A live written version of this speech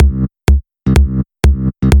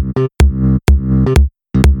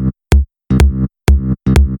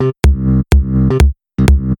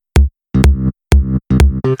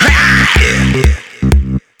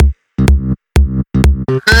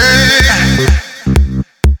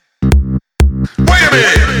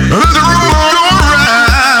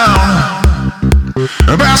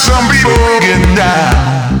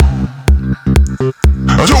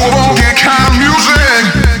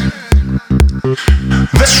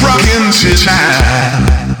rocking to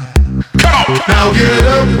time. Come on, now get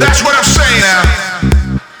up. That's what I'm saying now.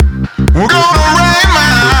 We're gonna rain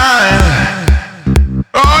mine.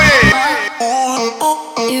 Oh yeah.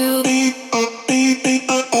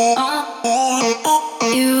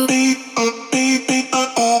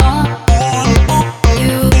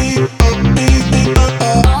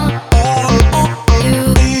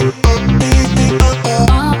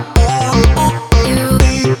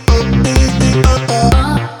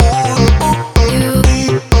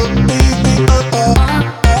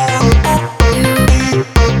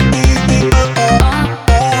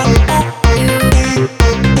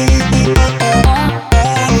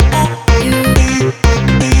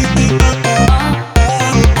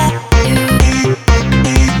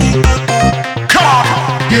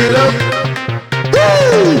 Get up.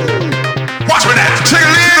 Woo! Watch me now. Take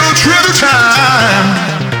a little trip of time.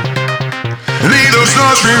 Leave those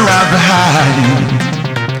thoughts right behind.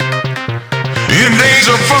 In days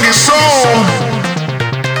of funky soul,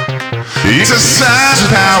 it's a sign of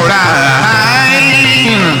paradigm.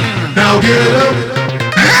 Now get up.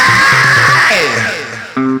 Hey!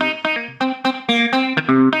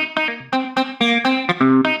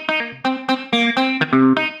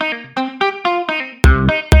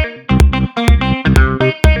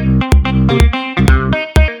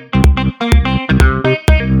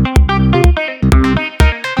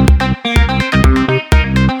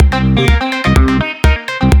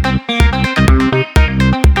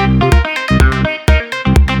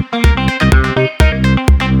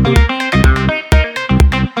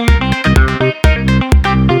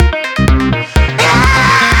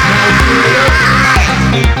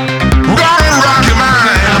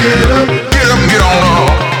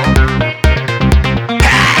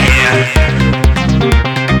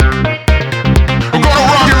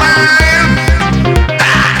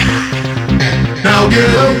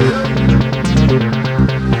 Get up.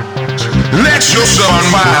 Let yourself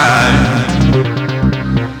unwind.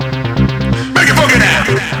 Make it funky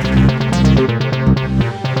now.